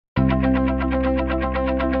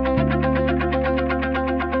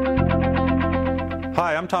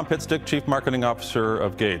I'm Tom Pitstick, Chief Marketing Officer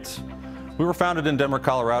of Gates. We were founded in Denver,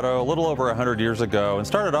 Colorado a little over 100 years ago and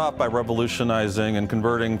started off by revolutionizing and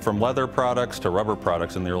converting from leather products to rubber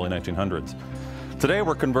products in the early 1900s. Today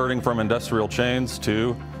we're converting from industrial chains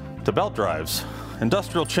to belt drives.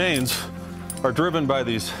 Industrial chains are driven by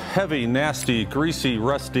these heavy, nasty, greasy,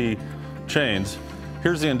 rusty chains.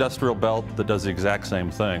 Here's the industrial belt that does the exact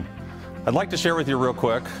same thing. I'd like to share with you real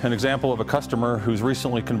quick an example of a customer who's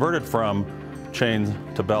recently converted from chain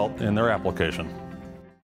to belt in their application.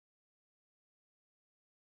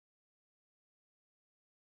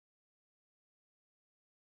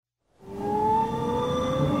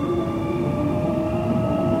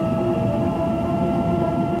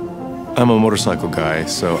 I'm a motorcycle guy,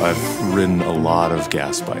 so I've ridden a lot of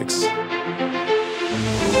gas bikes.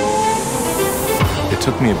 It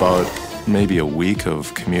took me about maybe a week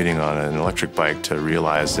of commuting on an electric bike to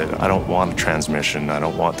realize that I don't want the transmission, I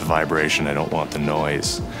don't want the vibration, I don't want the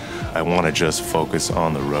noise. I want to just focus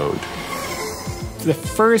on the road. The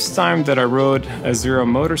first time that I rode a Zero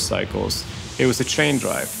motorcycles, it was a chain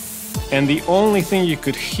drive. And the only thing you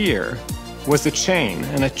could hear was the chain.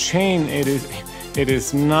 And a chain, it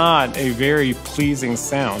is not a very pleasing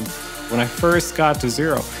sound. When I first got to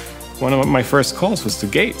Zero, one of my first calls was to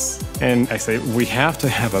Gates. And I said, we have to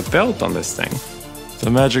have a belt on this thing. The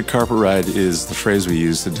magic carpet ride is the phrase we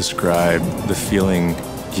use to describe the feeling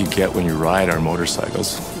you get when you ride our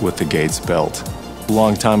motorcycles with the Gates belt. A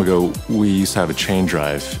long time ago, we used to have a chain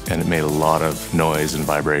drive, and it made a lot of noise and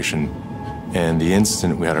vibration. And the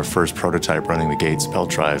instant we had our first prototype running the Gates belt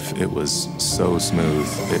drive, it was so smooth.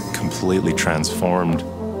 It completely transformed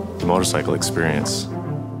the motorcycle experience.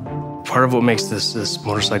 Part of what makes this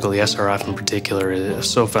motorcycle, the SRF in particular, is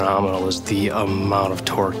so phenomenal is the amount of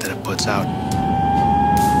torque that it puts out.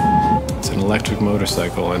 It's an electric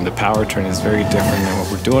motorcycle, and the powertrain is very different, and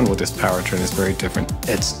what we're doing with this powertrain is very different.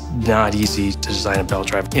 It's not easy to design a belt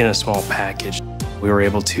drive in a small package. We were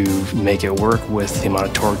able to make it work with the amount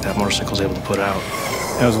of torque that motorcycle is able to put out.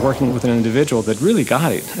 I was working with an individual that really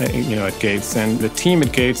got it, at Gates, and the team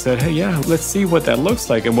at Gates said, hey, yeah, let's see what that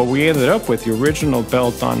looks like. And what we ended up with, the original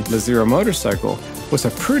belt on the Zero motorcycle, was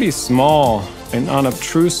a pretty small and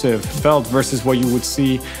unobtrusive belt versus what you would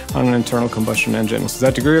see on an internal combustion engine. So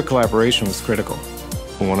that degree of collaboration was critical.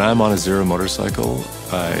 When I'm on a Zero motorcycle,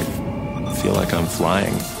 I feel like I'm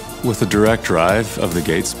flying. With the direct drive of the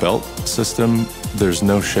Gates belt system, there's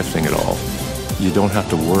no shifting at all. You don't have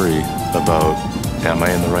to worry about, am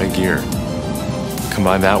I in the right gear?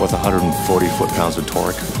 Combine that with 140 foot-pounds of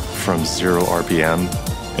torque from 0 RPM,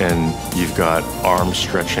 and you've got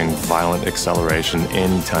arm-stretching, violent acceleration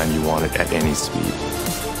anytime you want it at any speed.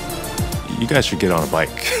 You guys should get on a bike.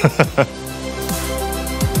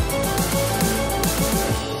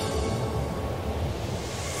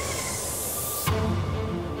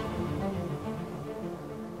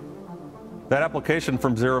 That application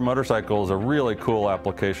from Zero Motorcycle is a really cool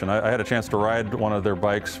application. I had a chance to ride one of their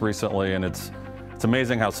bikes recently, and it's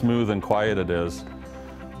amazing how smooth and quiet it is.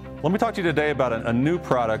 Let me talk to you today about a new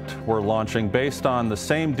product we're launching based on the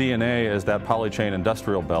same DNA as that polychain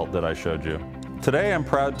industrial belt that I showed you. Today I'm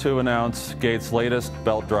proud to announce Gates' latest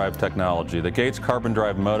belt drive technology, the Gates Carbon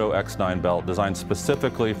Drive Moto X9 belt, designed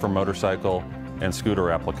specifically for motorcycle and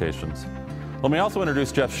scooter applications. Let me also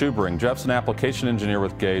introduce Jeff Schubring. Jeff's an application engineer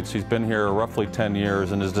with Gates. He's been here roughly 10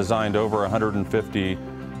 years and has designed over 150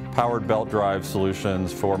 powered belt drive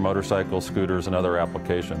solutions for motorcycles, scooters, and other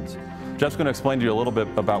applications. Jeff's going to explain to you a little bit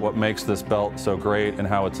about what makes this belt so great and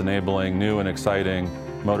how it's enabling new and exciting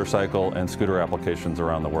motorcycle and scooter applications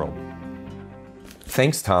around the world.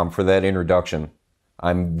 Thanks, Tom, for that introduction.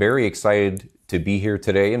 I'm very excited to be here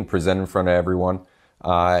today and present in front of everyone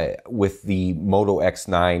with the Moto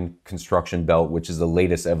X9 construction belt, which is the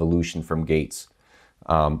latest evolution from Gates.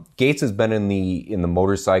 Gates has been in the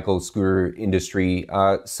motorcycle scooter industry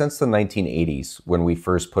since the 1980s, when we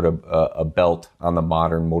first put a belt on the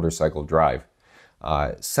modern motorcycle drive.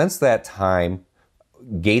 Since that time,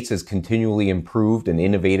 Gates has continually improved and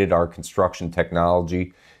innovated our construction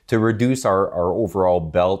technology to reduce our overall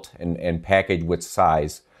belt and package width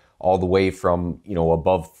size, all the way from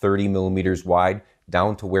above 30 millimeters wide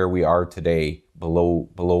down to where we are today,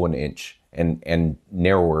 below an inch, and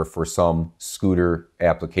narrower for some scooter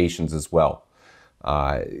applications as well.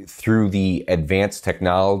 Through the advanced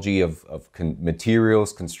technology of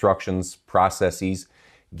materials, constructions, processes,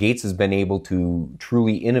 Gates has been able to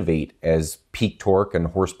truly innovate. As peak torque and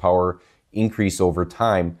horsepower increase over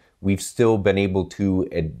time, we've still been able to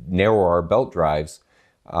narrow our belt drives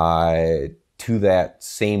to that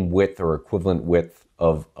same width or equivalent width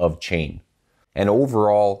of chain. And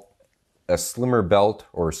overall, a slimmer belt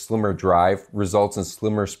or slimmer drive results in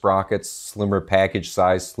slimmer sprockets, slimmer package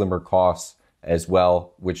size, slimmer costs as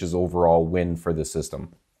well, which is overall win for the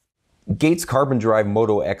system. Gates Carbon Drive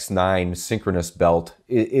Moto X9 synchronous belt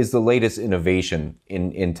is the latest innovation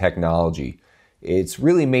in technology. It's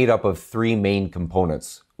really made up of three main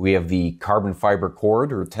components. We have the carbon fiber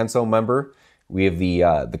cord or tensile member. We have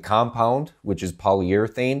the compound, which is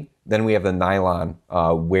polyurethane. Then we have the nylon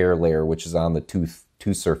wear layer, which is on the tooth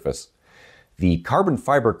surface. The carbon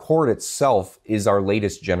fiber cord itself is our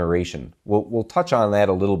latest generation. We'll touch on that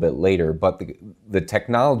a little bit later, but the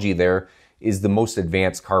technology there is the most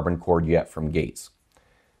advanced carbon cord yet from Gates.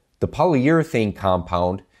 The polyurethane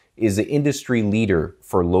compound is the industry leader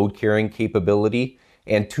for load carrying capability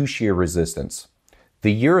and to shear resistance.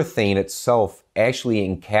 The urethane itself actually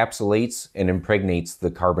encapsulates and impregnates the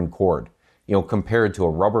carbon cord, compared to a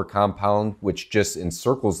rubber compound which just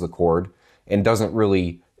encircles the cord and doesn't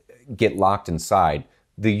really get locked inside.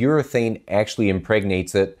 The urethane actually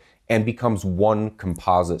impregnates it and becomes one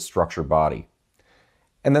composite structure body.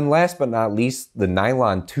 And then last but not least, the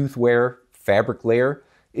nylon tooth wear fabric layer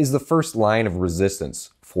is the first line of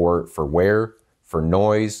resistance for wear, for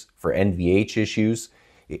noise, for NVH issues,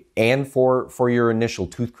 and for your initial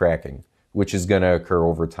tooth cracking, which is going to occur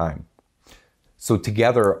over time. So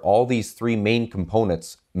together, all these three main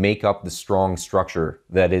components make up the strong structure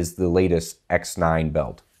that is the latest X9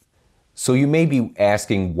 belt. So you may be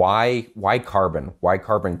asking, why carbon? Why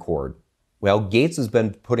carbon cord? Well, Gates has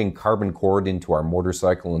been putting carbon cord into our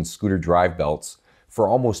motorcycle and scooter drive belts for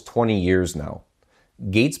almost 20 years now.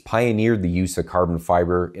 Gates pioneered the use of carbon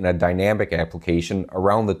fiber in a dynamic application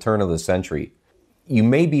around the turn of the century. You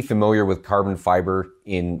may be familiar with carbon fiber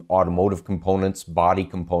in automotive components, body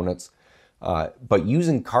components, but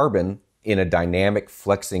using carbon in a dynamic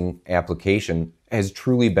flexing application has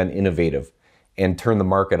truly been innovative and turned the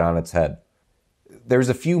market on its head. There's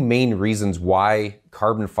a few main reasons why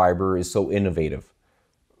carbon fiber is so innovative.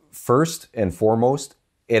 First and foremost,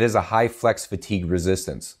 it has a high flex fatigue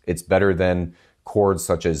resistance. It's better than cords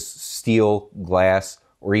such as steel, glass,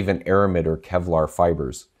 or even aramid or Kevlar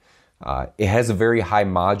fibers. It has a very high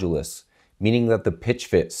modulus, meaning that the pitch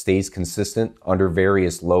fit stays consistent under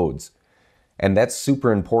various loads. And that's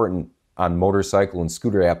super important on motorcycle and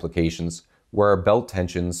scooter applications where our belt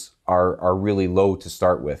tensions are really low to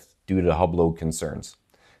start with due to hub load concerns.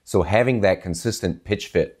 So having that consistent pitch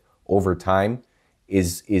fit over time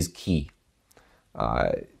is key.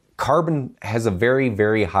 Carbon has a very,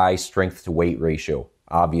 very high strength to weight ratio,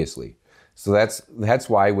 obviously. So that's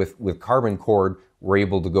why with carbon cord, we're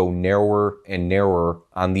able to go narrower and narrower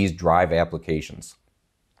on these drive applications.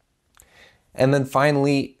 And then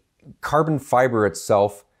finally, carbon fiber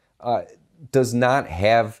itself does not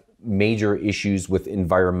have major issues with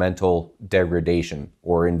environmental degradation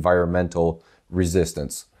or environmental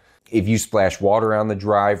resistance. If you splash water on the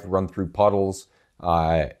drive, run through puddles,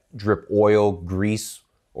 drip oil, grease,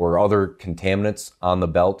 or other contaminants on the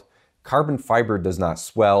belt, carbon fiber does not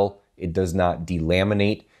swell, it does not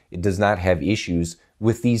delaminate, it does not have issues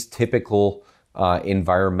with these typical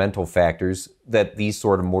environmental factors that these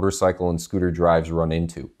sort of motorcycle and scooter drives run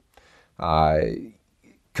into.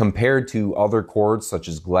 Compared to other cords such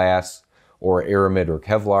as glass or aramid or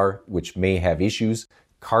Kevlar, which may have issues,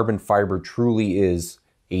 carbon fiber truly is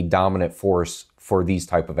a dominant force for these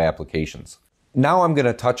type of applications. Now I'm going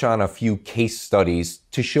to touch on a few case studies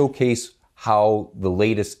to showcase how the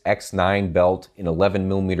latest X9 belt in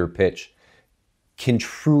 11mm pitch can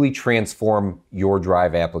truly transform your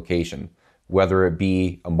drive application, whether it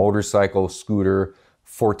be a motorcycle, scooter,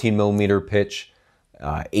 14mm pitch,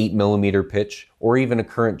 8mm pitch, or even a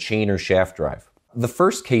current chain or shaft drive. The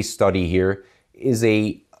first case study here is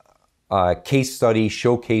a case study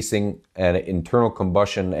showcasing an internal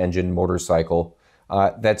combustion engine motorcycle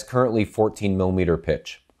that's currently 14mm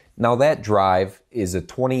pitch. Now that drive is a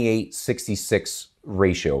 28-66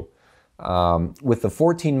 ratio. With the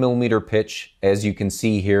 14mm pitch, as you can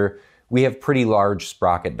see here, we have pretty large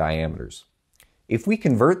sprocket diameters. If we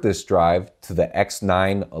convert this drive to the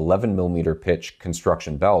X9 11mm pitch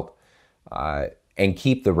construction belt and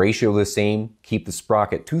keep the ratio the same, keep the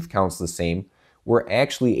sprocket tooth counts the same, we're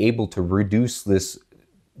actually able to reduce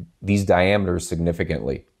these diameters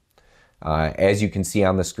significantly, as you can see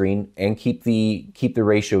on the screen, and keep the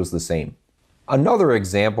ratios the same. Another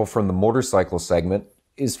example from the motorcycle segment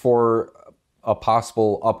is for a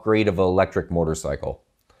possible upgrade of an electric motorcycle.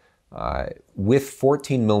 With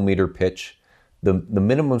 14mm pitch, the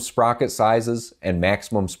minimum sprocket sizes and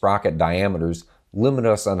maximum sprocket diameters limit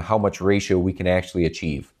us on how much ratio we can actually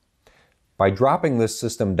achieve. By dropping this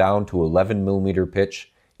system down to 11mm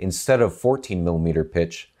pitch instead of 14mm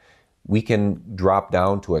pitch, we can drop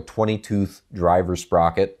down to a 20-tooth driver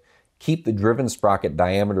sprocket, keep the driven sprocket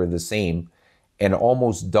diameter the same, and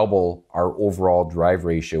almost double our overall drive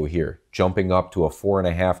ratio here, jumping up to a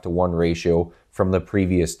 4.5 to 1 ratio from the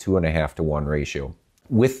previous 2.5 to 1 ratio.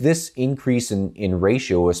 With this increase in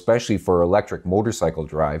ratio, especially for electric motorcycle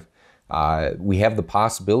drive, we have the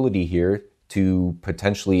possibility here to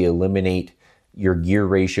potentially eliminate your gear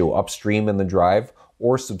ratio upstream in the drive,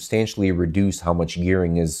 or substantially reduce how much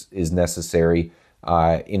gearing is necessary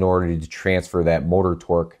in order to transfer that motor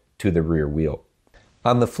torque to the rear wheel.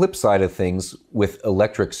 On the flip side of things, with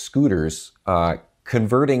electric scooters,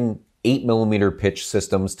 converting 8mm pitch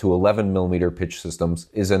systems to 11mm pitch systems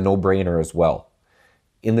is a no-brainer as well.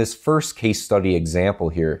 In this first case study example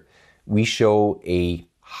here, we show a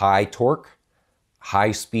high torque,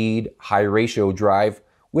 high speed, high ratio drive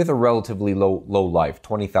with a relatively low life,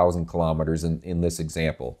 20,000 kilometers in this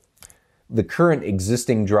example. The current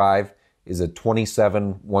existing drive is a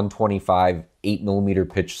 27-125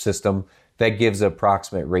 8mm pitch system that gives an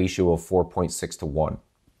approximate ratio of 4.6 to 1.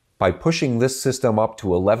 By pushing this system up to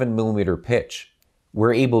 11mm pitch,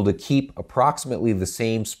 we're able to keep approximately the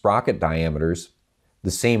same sprocket diameters,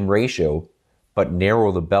 the same ratio, but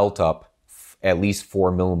narrow the belt up at least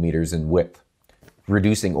 4mm in width,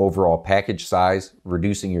 reducing overall package size,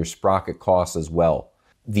 reducing your sprocket costs as well.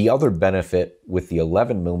 The other benefit with the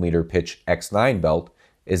 11mm pitch X9 belt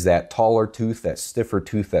is that taller tooth, that stiffer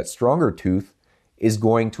tooth, that stronger tooth is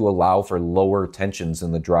going to allow for lower tensions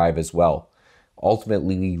in the drive as well,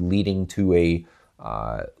 ultimately leading to a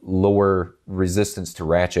lower resistance to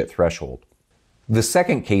ratchet threshold. The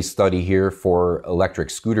second case study here for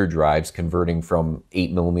electric scooter drives converting from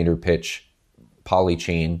 8mm pitch poly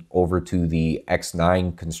chain over to the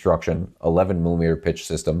X9 construction 11mm pitch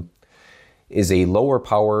system is a lower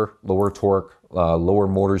power, lower torque, lower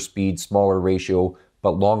motor speed, smaller ratio,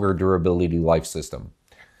 but longer durability life system.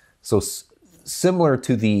 So similar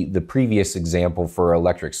to the previous example for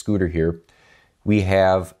electric scooter here, we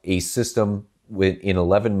have a system in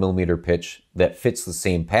 11mm pitch that fits the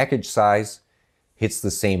same package size, hits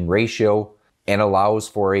the same ratio, and allows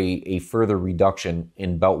for a further reduction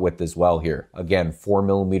in belt width as well here. Again,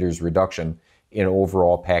 4mm reduction in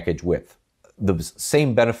overall package width. The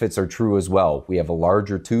same benefits are true as well. We have a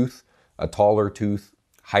larger tooth, a taller tooth,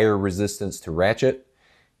 higher resistance to ratchet,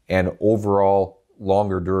 and overall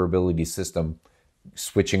longer durability system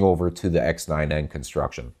switching over to the X9N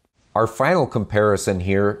construction. Our final comparison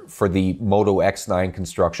here for the Moto X9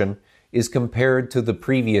 construction is compared to the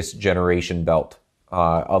previous generation belt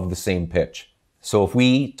of the same pitch. So if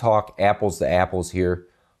we talk apples to apples here,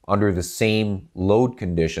 under the same load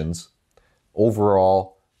conditions,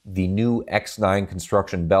 overall the new X9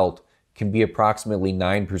 construction belt can be approximately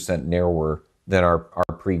 9% narrower than our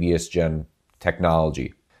previous gen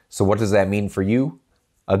technology. So what does that mean for you?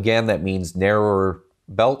 Again, that means narrower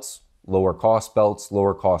belts, lower cost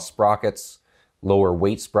sprockets, lower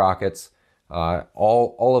weight sprockets.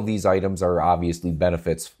 All of these items are obviously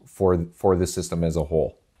benefits for the system as a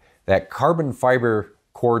whole. That carbon fiber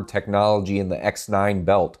cord technology in the X9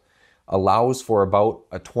 belt allows for about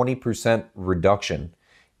a 20% reduction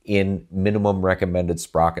in minimum recommended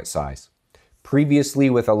sprocket size.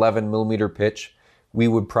 Previously with 11mm pitch, we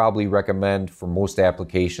would probably recommend for most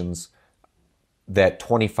applications that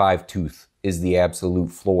 25 tooth is the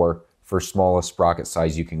absolute floor for smallest sprocket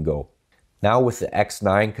size you can go. Now with the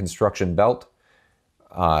X9 construction belt,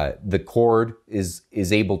 the cord is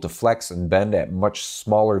able to flex and bend at much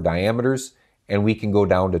smaller diameters, and we can go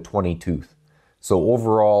down to 20 tooth. So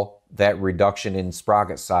overall, that reduction in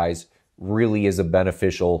sprocket size really is a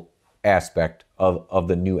beneficial aspect of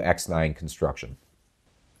the new X9 construction.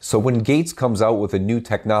 So when Gates comes out with a new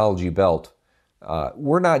technology belt,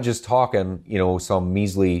 we're not just talking, some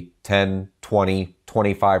measly 10, 20,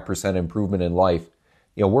 25% improvement in life.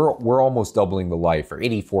 We're almost doubling the life, or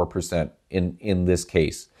 84% in this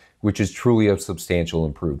case, which is truly a substantial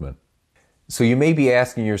improvement. So you may be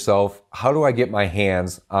asking yourself, how do I get my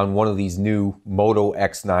hands on one of these new Moto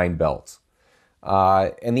X9 belts?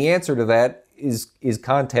 And the answer to that is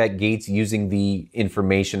contact Gates using the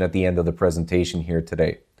information at the end of the presentation here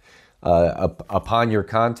today. Upon your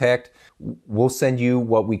contact, we'll send you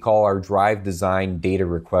what we call our drive design data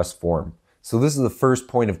request form. So this is the first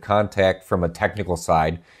point of contact from a technical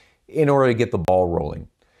side in order to get the ball rolling.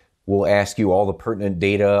 We'll ask you all the pertinent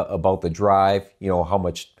data about the drive, how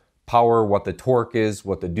much power, what the torque is,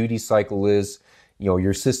 what the duty cycle is,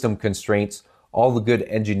 your system constraints, all the good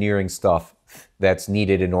engineering stuff that's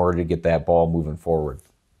needed in order to get that ball moving forward.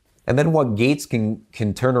 And then what Gates can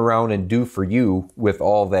turn around and do for you with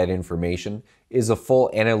all that information is a full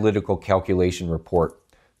analytical calculation report.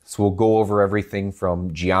 So we'll go over everything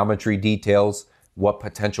from geometry details, what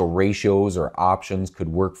potential ratios or options could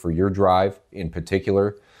work for your drive in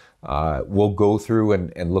particular. We'll go through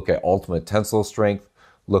and look at ultimate tensile strength,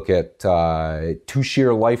 look at two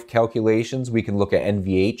shear life calculations. We can look at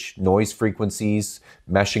NVH, noise frequencies,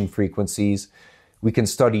 meshing frequencies. We can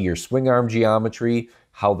study your swing arm geometry,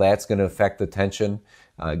 how that's going to affect the tension,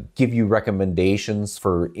 give you recommendations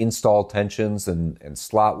for install tensions and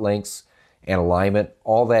slot lengths and alignment,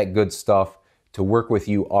 all that good stuff to work with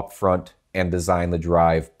you up front and design the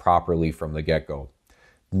drive properly from the get-go.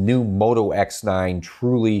 New Moto X9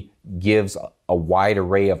 truly gives a wide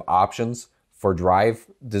array of options for drive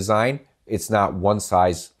design. It's not one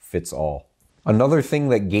size fits all. Another thing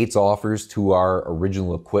that Gates offers to our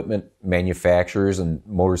original equipment manufacturers and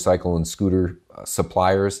motorcycle and scooter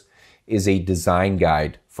suppliers is a design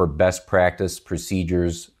guide for best practice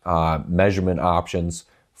procedures, measurement options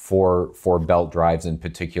for belt drives in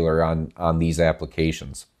particular on these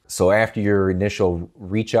applications. So after your initial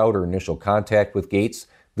reach out or initial contact with Gates,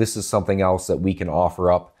 this is something else that we can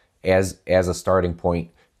offer up as a starting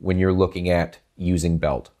point when you're looking at using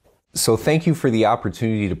belt. So thank you for the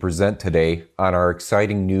opportunity to present today on our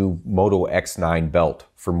exciting new Moto X9 belt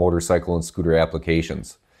for motorcycle and scooter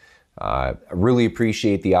applications. I really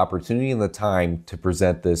appreciate the opportunity and the time to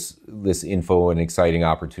present this info and exciting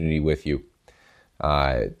opportunity with you.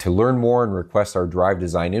 To learn more and request our drive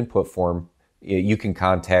design input form, you can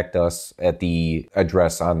contact us at the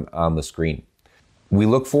address on the screen. We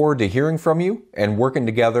look forward to hearing from you and working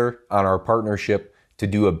together on our partnership to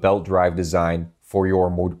do a belt drive design for your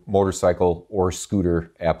motorcycle or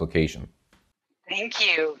scooter application. Thank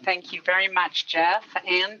you. Thank you very much, Jeff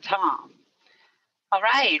and Tom. All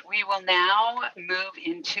right, we will now move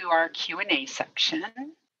into our Q&A section.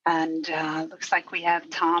 And looks like we have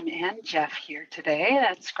Tom and Jeff here today.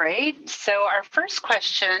 That's great. So our first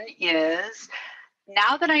question is,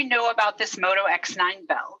 now that I know about this Moto X9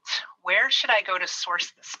 belt, where should I go to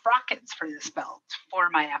source the sprockets for this belt for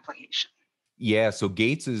my application? Yeah, so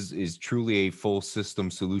Gates is truly a full system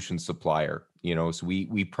solution supplier. So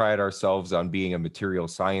we pride ourselves on being a material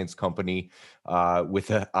science company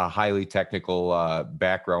with a highly technical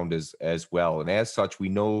background as well. And as such, we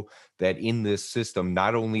know that in this system,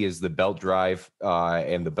 not only is the belt drive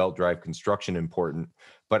and the belt drive construction important,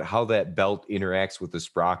 but how that belt interacts with the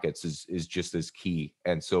sprockets is just as key.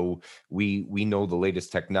 And so we know the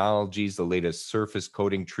latest technologies, the latest surface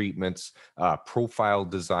coating treatments, profile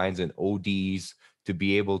designs, and ODs to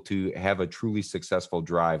be able to have a truly successful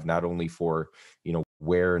drive, not only for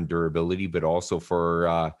wear and durability, but also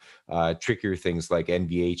for trickier things like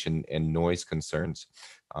NVH and noise concerns.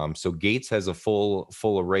 So Gates has a full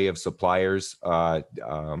array of suppliers,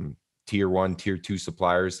 tier 1, tier 2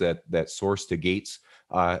 suppliers that source to Gates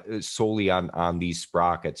solely on these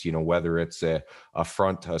sprockets, whether it's a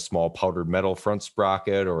small powdered metal front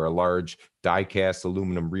sprocket or a large die-cast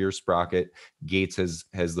aluminum rear sprocket. Gates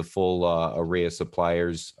has the full array of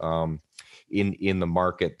suppliers in the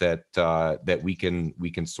market that we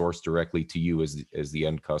can source directly to you as the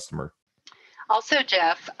end customer. Also,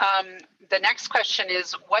 Jeff, the next question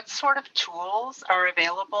is, what sort of tools are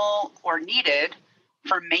available or needed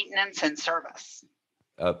for maintenance and service?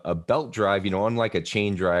 A belt drive, unlike a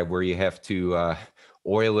chain drive where you have to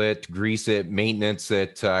oil it, grease it, maintenance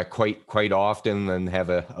it quite often, and have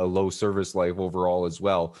a low service life overall as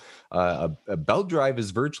well. A belt drive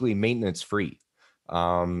is virtually maintenance free.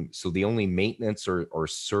 So the only maintenance or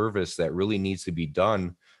service that really needs to be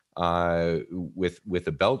done with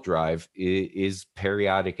a belt drive is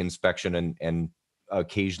periodic inspection and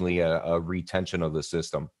occasionally a retention of the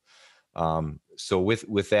system. So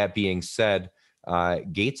with that being said,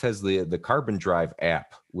 Gates has the Carbon Drive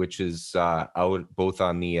app, which is out both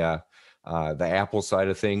on the Apple side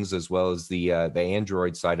of things as well as the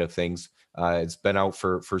Android side of things. It's been out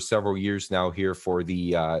for several years now here for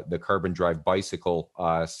the Carbon Drive bicycle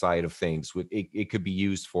side of things. It could be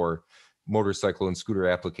used for motorcycle and scooter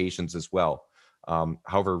applications as well.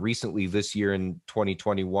 However, recently this year in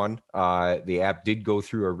 2021, the app did go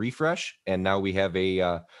through a refresh, and now we have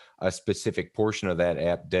a specific portion of that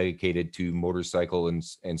app dedicated to motorcycle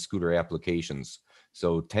and scooter applications.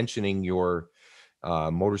 So tensioning your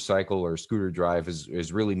motorcycle or scooter drive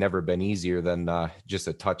has really never been easier than just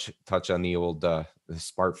a touch on the old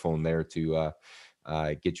smartphone there to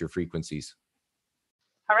get your frequencies.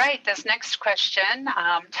 All right, this next question,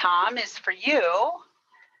 Tom, is for you.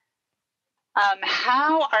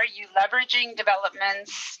 How are you leveraging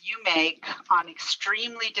developments you make on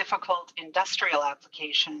extremely difficult industrial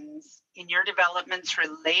applications in your developments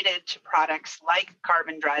related to products like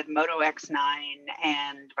Carbon Drive, Moto X9,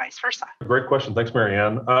 and vice versa? Great question. Thanks,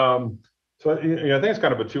 Marianne. So I think it's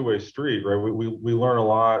kind of a two-way street, right? We learn a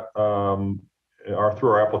lot through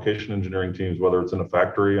our application engineering teams, whether it's in a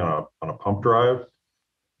factory on a pump drive,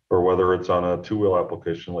 or whether it's on a two-wheel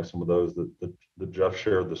application like some of those that Jeff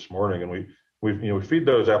shared this morning. And we feed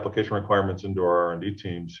those application requirements into our R&D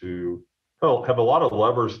teams, who have a lot of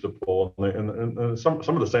levers to pull, and some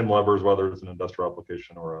of the same levers, whether it's an industrial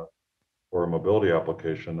application or a mobility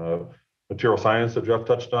application. Material science that Jeff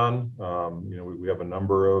touched on. We have a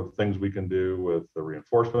number of things we can do with the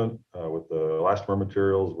reinforcement, with the elastomer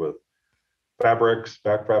materials, with fabrics,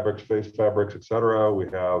 back fabrics, face fabrics, et cetera. We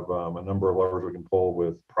have a number of levers we can pull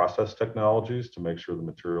with process technologies to make sure the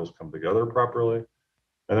materials come together properly.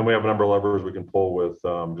 And then we have a number of levers we can pull with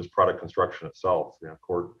just product construction itself.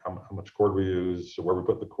 Cord, how much cord we use, where we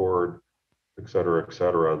put the cord, et cetera, et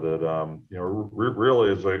cetera. That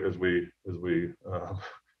really, as we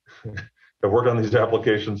have worked on these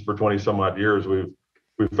applications for 20 some odd years, we've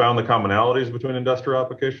found the commonalities between industrial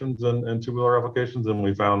applications and two-wheeler applications, and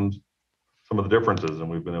we found some of the differences, and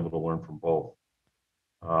we've been able to learn from both.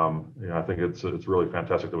 I think it's really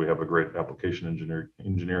fantastic that we have a great application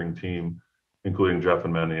engineering team, including Jeff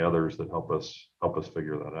and many others, that help us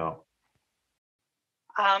figure that out.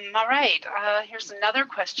 All right, here's another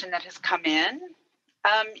question that has come in.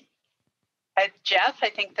 Jeff, I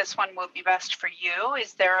think this one will be best for you.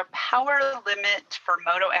 Is there a power limit for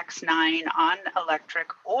Moto X9 on electric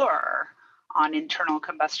or on internal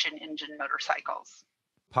combustion engine motorcycles?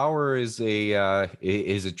 Power is a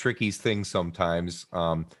tricky thing sometimes.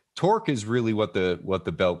 Torque is really what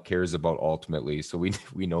the belt cares about ultimately. So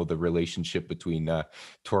we know the relationship between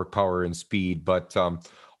torque, power, and speed, but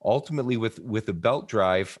ultimately with a belt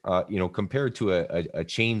drive, compared to a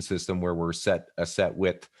chain system where we're a set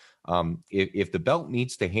width, if the belt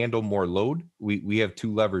needs to handle more load, we have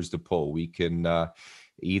two levers to pull. We can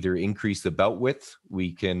either increase the belt width,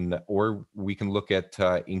 or we can look at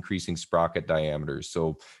increasing sprocket diameters.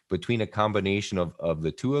 So between a combination of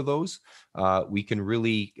the two of those, we can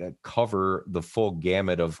really cover the full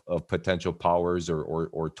gamut of potential powers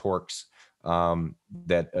or torques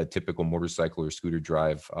that a typical motorcycle or scooter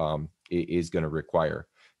drive is going to require.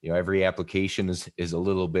 Every application is a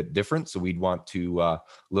little bit different, so we'd want to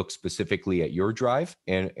look specifically at your drive,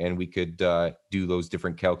 and we could do those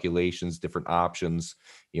different calculations, different options.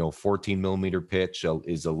 14 millimeter pitch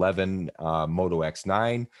is 11. Moto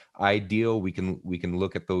X9 ideal. We can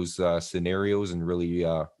look at those scenarios and really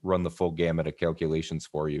run the full gamut of calculations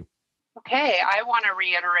for you. Okay, I want to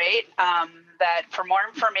reiterate that for more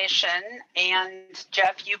information, and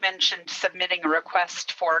Jeff, you mentioned submitting a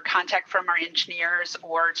request for contact from our engineers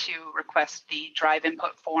or to request the drive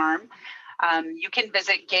input form. You can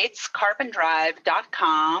visit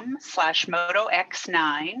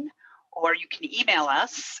gatescarbondrive.com/motox9, or you can email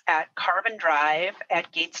us at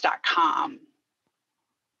carbondrive@gates.com.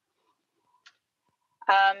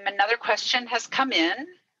 Another question has come in.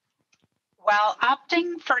 While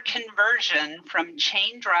opting for conversion from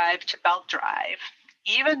chain drive to belt drive,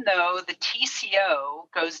 even though the TCO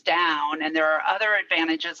goes down and there are other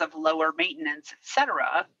advantages of lower maintenance,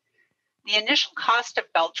 etc., the initial cost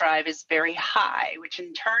of belt drive is very high, which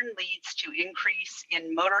in turn leads to increase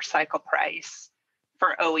in motorcycle price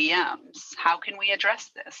for OEMs. How can we address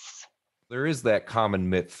this? There is that common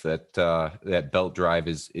myth that that belt drive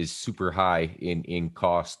is super high in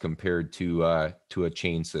cost compared to a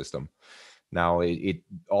chain system. Now, it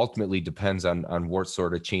ultimately depends on what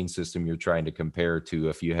sort of chain system you're trying to compare to.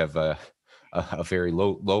 If you have a very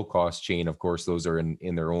low cost chain, of course, those are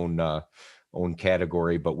in their own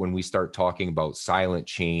category. But when we start talking about silent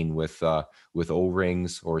chain with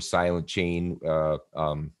O-rings, or silent chain,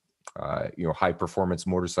 high performance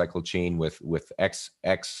motorcycle chain with X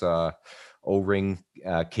O-ring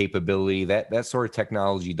capability, that sort of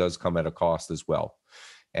technology does come at a cost as well.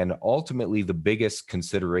 And ultimately, the biggest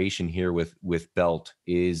consideration here with belt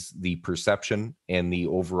is the perception and the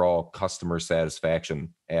overall customer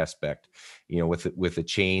satisfaction aspect. With a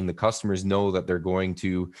chain, the customers know that they're going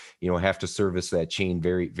to, have to service that chain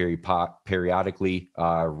very, very periodically,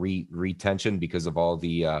 retention, because of all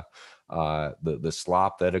the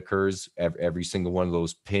slop that occurs. Every single one of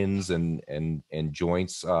those pins and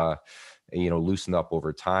joints, loosen up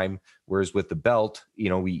over time. Whereas with the belt,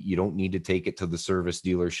 you don't need to take it to the service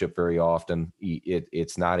dealership very often.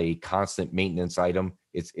 It's not a constant maintenance item.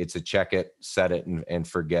 It's a check it, set it, and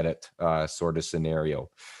forget it sort of scenario.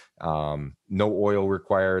 No oil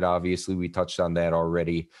required. Obviously, we touched on that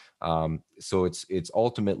already. So it's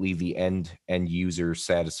ultimately the end user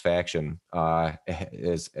satisfaction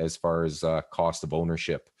as far as cost of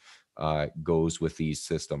ownership goes with these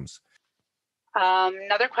systems.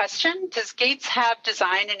 Another question, does Gates have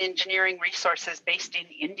design and engineering resources based in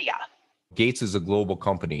India? Gates is a global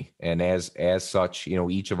company, and as such,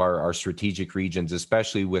 each of our strategic regions,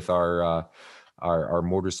 especially with our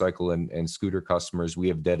motorcycle and scooter customers, we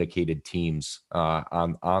have dedicated teams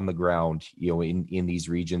on the ground, in these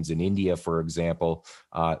regions. In India, for example,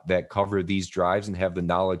 that cover these drives and have the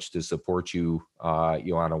knowledge to support you,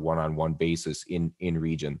 on a one-on-one basis in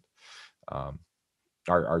region.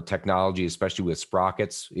 Our technology, especially with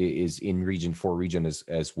sprockets, is in region for region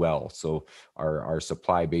as well. So our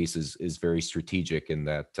supply base is very strategic in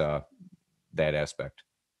that aspect.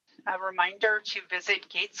 A reminder to visit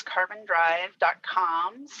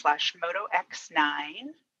gatescarbondrive.com/Moto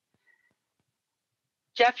X9.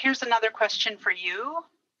 Jeff, here's another question for you.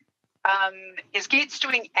 Is Gates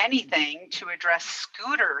doing anything to address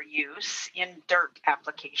scooter use in dirt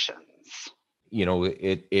applications?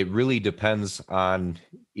 It really depends on,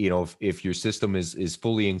 if your system is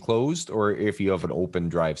fully enclosed or if you have an open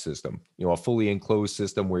drive system. A fully enclosed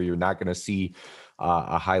system where you're not going to see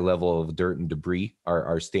a high level of dirt and debris.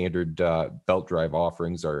 Our standard belt drive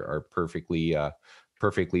offerings are perfectly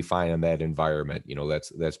fine in that environment.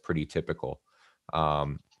 That's pretty typical.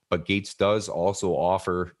 But Gates does also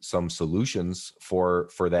offer some solutions for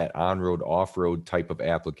that on-road, off-road type of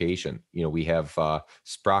application. We have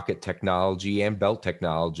sprocket technology and belt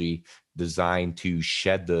technology designed to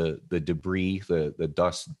shed the debris, the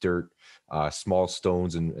dust, dirt, small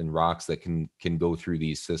stones and rocks that can go through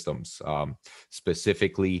these systems.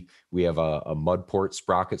 Specifically, we have a mud port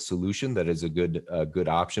sprocket solution that is a good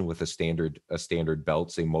option with a standard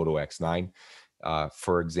belt, say Moto X9.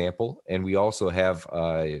 For example, and we also have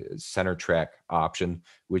a center track option,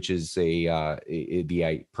 which is the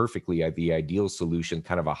ideal solution,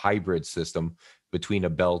 kind of a hybrid system between a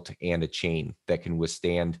belt and a chain that can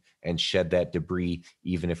withstand and shed that debris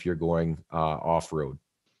even if you're going off-road.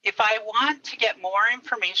 If I want to get more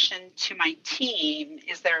information to my team,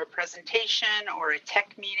 is there a presentation or a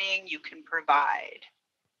tech meeting you can provide?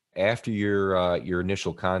 After your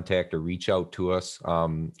initial contact or reach out to us,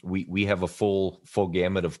 we have a full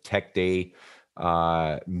gamut of tech day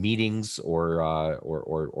meetings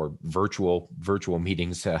or virtual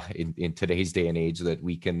meetings in today's day and age that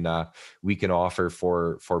we can offer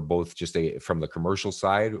for both just from the commercial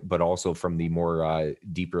side, but also from the more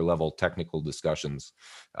deeper level technical discussions.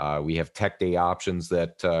 We have tech day options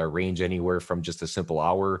that range anywhere from just a simple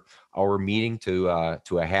hour meeting to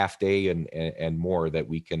a half day and more, that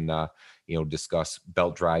we can discuss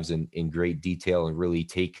belt drives in great detail and really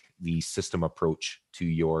take the system approach to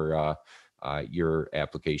your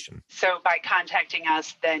application. So by contacting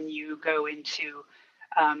us, then you go into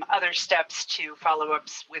other steps to follow up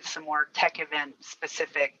with some more tech event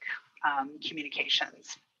specific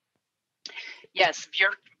communications. Yes,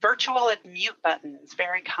 virtual and mute buttons,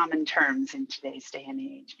 very common terms in today's day and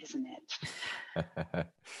age, isn't it?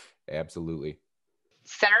 Absolutely.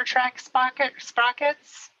 Center track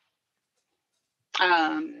sprockets,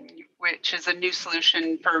 which is a new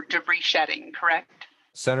solution for debris shedding, correct?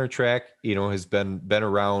 Center track, has been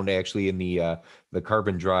around actually in the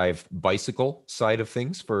carbon drive bicycle side of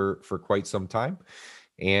things for quite some time,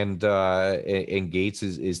 and Gates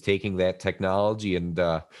is taking that technology and,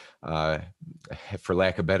 for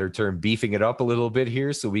lack of a better term, beefing it up a little bit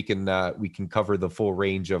here, so we can cover the full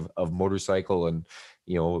range of motorcycle and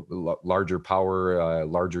larger power,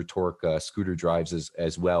 larger torque scooter drives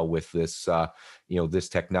as well, with this this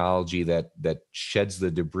technology that sheds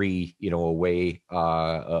the debris away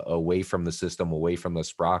from the system, away from the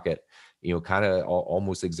sprocket, kind of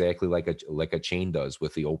almost exactly like a chain does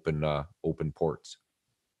with the open ports.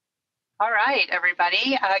 All right,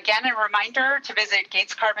 everybody. Again, a reminder to visit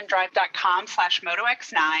gatescarbondrive.com/Moto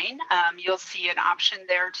X9. You'll see an option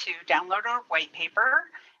there to download our white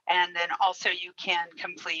paper. And then also you can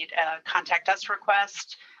complete a contact us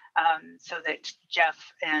request so that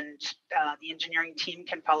Jeff and the engineering team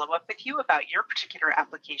can follow up with you about your particular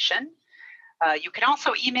application. You can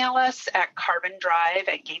also email us at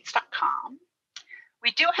carbondrive@gates.com.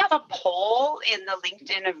 We do have a poll in the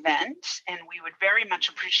LinkedIn event, and we would very much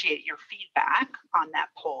appreciate your feedback on that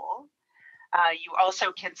poll. You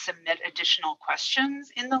also can submit additional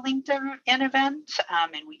questions in the LinkedIn event,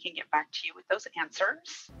 and we can get back to you with those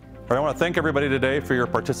answers. I want to thank everybody today for your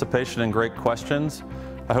participation and great questions.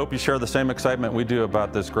 I hope you share the same excitement we do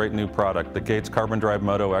about this great new product, the Gates Carbon Drive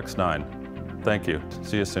Moto X9. Thank you.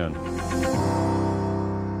 See you soon.